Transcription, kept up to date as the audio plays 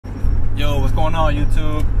Yo, what's going on,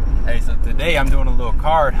 YouTube? Hey, so today I'm doing a little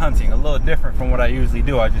card hunting, a little different from what I usually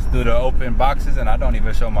do. I just do the open boxes and I don't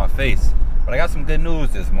even show my face. But I got some good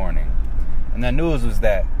news this morning. And that news was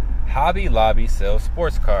that Hobby Lobby sells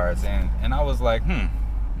sports cards. And I was like, I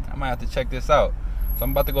might have to check this out. So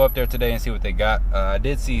I'm about to go up there today and see what they got. I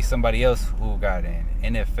did see somebody else who got an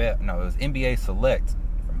NFL, no, it was NBA Select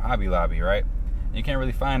from Hobby Lobby, right? You can't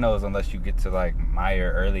really find those unless you get to like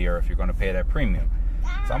Meyer early or if you're going to pay that premium.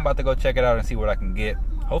 So I'm about to go check it out and see what I can get.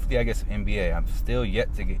 Hopefully I get some NBA. I'm still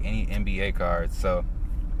yet to get any NBA cards. So,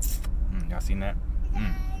 y'all seen that?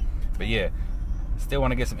 But yeah, still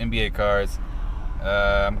want to get some NBA cards.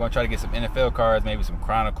 I'm going to try to get some NFL cards, maybe some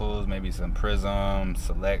Chronicles, maybe some Prism,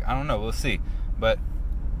 Select. I don't know. We'll see. But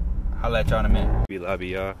I'll let y'all in a minute. We love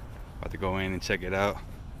you, y'all. About to go in and check it out.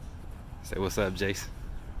 Say what's up, Jace.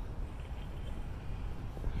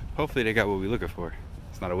 Hopefully they got what we're looking for.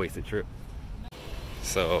 It's not a wasted trip.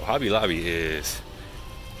 So Hobby Lobby is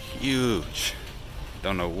huge.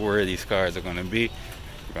 Don't know where these cards are going to be.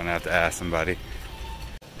 We're going to have to ask somebody.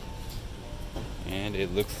 And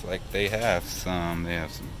it looks like they have some. They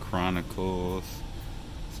have some Chronicles,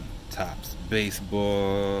 some Topps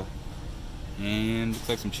Baseball, and looks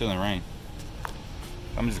like some Chillin' Rain.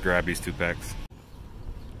 I'm just grab these 2 packs.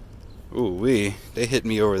 Ooh, they hit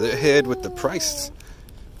me over the head with the price.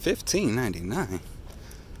 $15.99.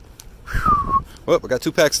 Well, I got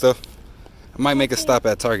 2 packs though. I might make a stop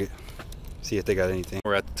at Target. See if they got anything.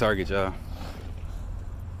 We're at the Target, y'all.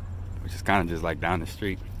 Which is kind of just like down the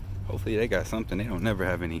street. Hopefully they got something. They don't never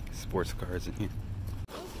have any sports cards in here.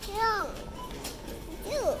 Oh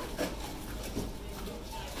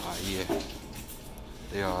yeah.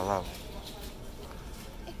 They all out.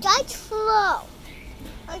 That's slow.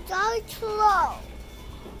 That's slow.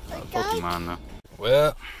 Pokemon though.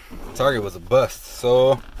 Well, Target was a bust,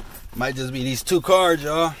 so might just be these 2 cards,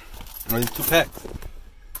 y'all, or these 2 packs.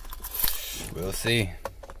 We'll see.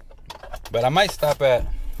 But I might stop at,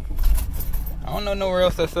 I don't know nowhere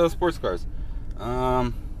else that sells sports cards.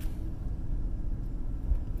 Dollar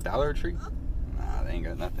Tree? Nah, they ain't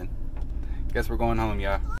got nothing. Guess we're going home,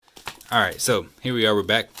 y'all. Alright, so here we are. We're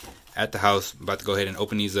back at the house. I'm about to go ahead and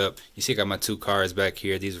open these up. You see I got my 2 cards back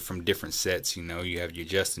here. These are from different sets. You know, you have your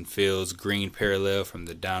Justin Fields green parallel from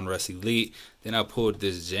the Donruss Elite. Then I pulled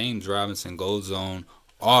this James Robinson Gold Zone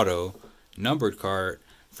Auto numbered card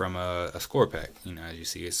from a score pack. You know, as you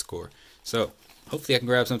see, it's score. So hopefully I can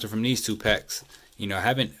grab something from these 2 packs. You know, I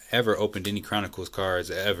haven't ever opened any Chronicles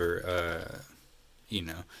cards ever. You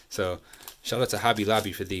know, so shout out to Hobby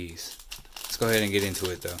Lobby for these. Let's go ahead and get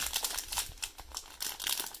into it though.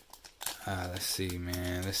 Let's see,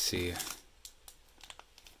 man. Let's see.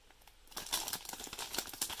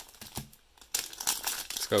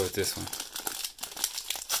 Let's go with this one.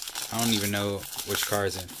 I don't even know which card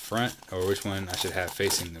is in front or which one I should have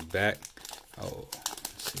facing the back. Oh,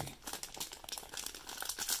 let's see.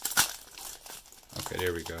 Okay,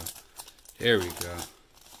 there we go. There we go.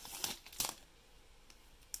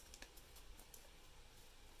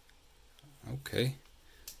 Okay.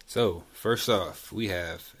 So, first off, we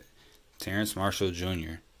have Terrence Marshall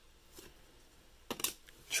Jr.,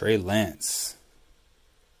 Trey Lance.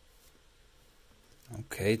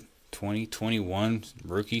 Okay, 2021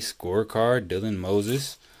 rookie scorecard, Dylan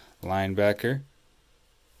Moses, linebacker.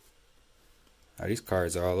 Oh, these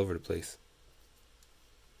cards are all over the place.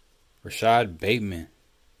 Rashad Bateman,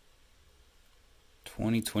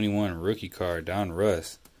 2021 rookie card,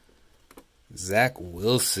 Donruss. Zach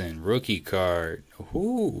Wilson, rookie card.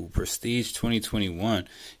 Ooh, Prestige 2021.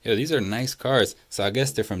 Yo, these are nice cards. So I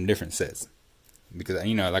guess they're from different sets. Because,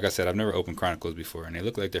 you know, like I said, I've never opened Chronicles before. And they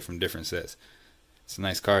look like they're from different sets. It's a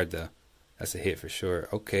nice card, though. That's a hit for sure.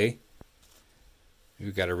 Okay.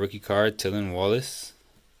 We've got a rookie card, Tylan Wallace.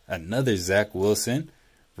 Another Zach Wilson,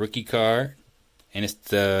 rookie card. And it's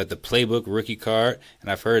the playbook rookie card.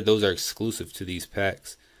 And I've heard those are exclusive to these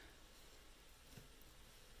packs.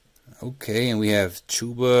 Okay, and we have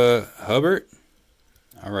Chuba Hubbard.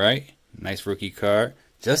 All right, nice rookie card.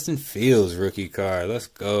 Justin Fields rookie card. Let's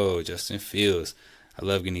go, Justin Fields. I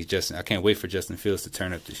love getting these Justin. I can't wait for Justin Fields to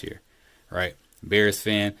turn up this year. All right, Bears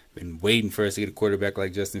fan. Been waiting for us to get a quarterback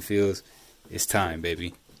like Justin Fields. It's time,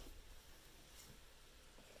 baby.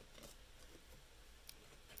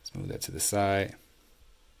 Let's move that to the side.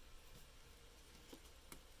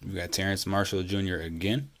 We got Terrence Marshall Jr.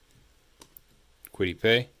 again. Quiddy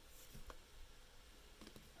Pay.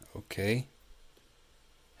 Okay.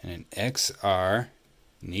 And an XR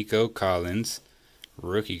Nico Collins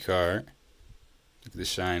rookie card. Look at the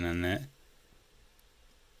shine on that.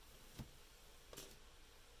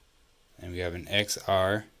 And we have an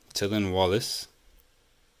XR Tylan Wallace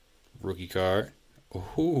Rookie card.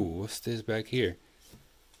 Ooh, what's this back here?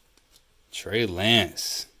 Trey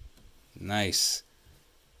Lance. Nice.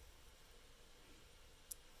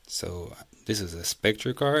 So this is a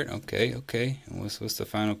Spectre card. Okay, okay. And what's the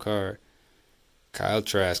final card? Kyle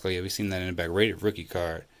Trask. Oh yeah, we've seen that in the back. Rated rookie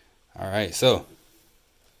card. Alright, so what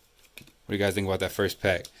do you guys think about that first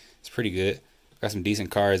pack? It's pretty good. Got some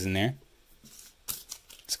decent cards in there.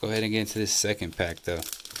 Let's go ahead and get into this second pack though.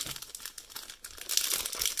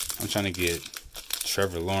 I'm trying to get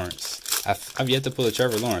Trevor Lawrence. I've yet to pull a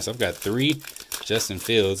Trevor Lawrence. I've got 3 Justin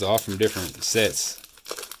Fields, all from different sets.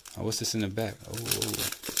 Oh, what's this in the back?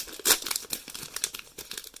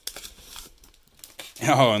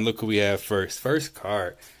 Oh, and look who we have first. First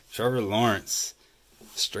card, Trevor Lawrence.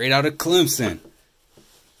 Straight out of Clemson.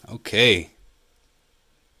 Okay.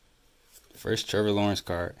 First Trevor Lawrence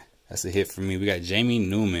card. That's a hit for me. We got Jamie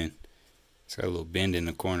Newman. It's got a little bend in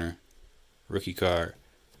the corner. Rookie card.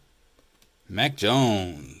 Mac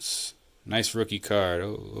Jones. Nice rookie card.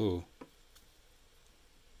 Oh.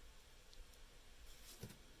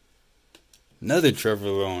 Another Trevor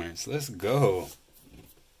Lawrence. Let's go.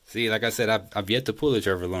 See, like I said, I've yet to pull a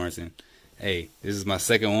Trevor Lawrence in. Hey, this is my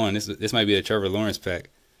second one. This might be a Trevor Lawrence pack.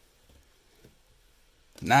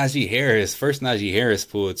 Najee Harris. First Najee Harris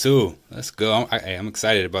pull too. Let's go. I'm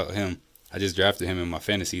excited about him. I just drafted him in my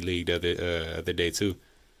fantasy league the other day too.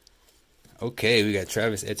 Okay, we got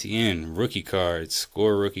Travis Etienne. Rookie card.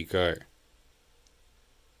 Score rookie card.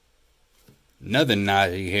 Another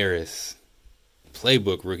Najee Harris.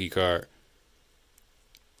 Playbook rookie card.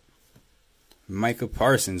 Micah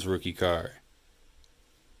Parsons rookie card.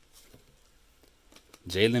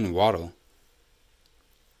 Jalen Waddle.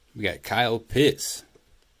 We got Kyle Pitts.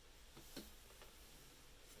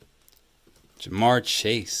 Jamar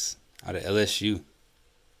Chase out of LSU.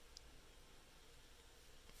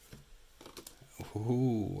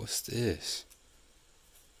 Ooh, what's this?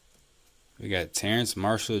 We got Terrence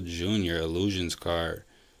Marshall Jr. Illusions card.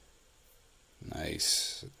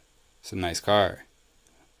 Nice. It's a nice card.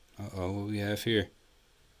 Uh-oh, what we have here?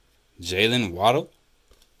 Jalen Waddle.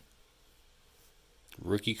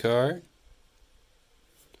 Rookie card.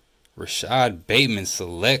 Rashad Bateman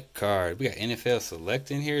select card. We got NFL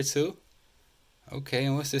select in here too. Okay,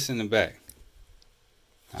 and what's this in the back?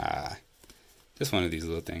 Just one of these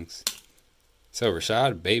little things. So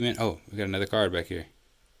Rashad Bateman. Oh, we got another card back here.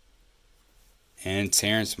 And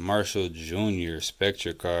Terrence Marshall Jr.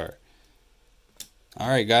 Spectre card.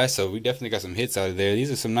 Alright guys, so we definitely got some hits out of there.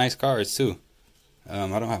 These are some nice cards too. I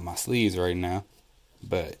don't have my sleeves right now.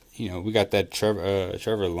 But, you know, we got that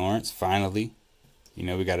Trevor Lawrence finally. You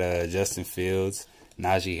know, we got Justin Fields,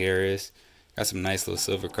 Najee Harris. Got some nice little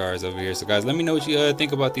silver cards over here. So guys, let me know what you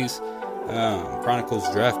think about these Chronicles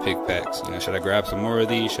draft pick packs. You know, should I grab some more of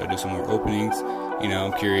these? Should I do some more openings? You know,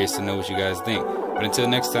 I'm curious to know what you guys think. But until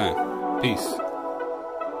next time, peace.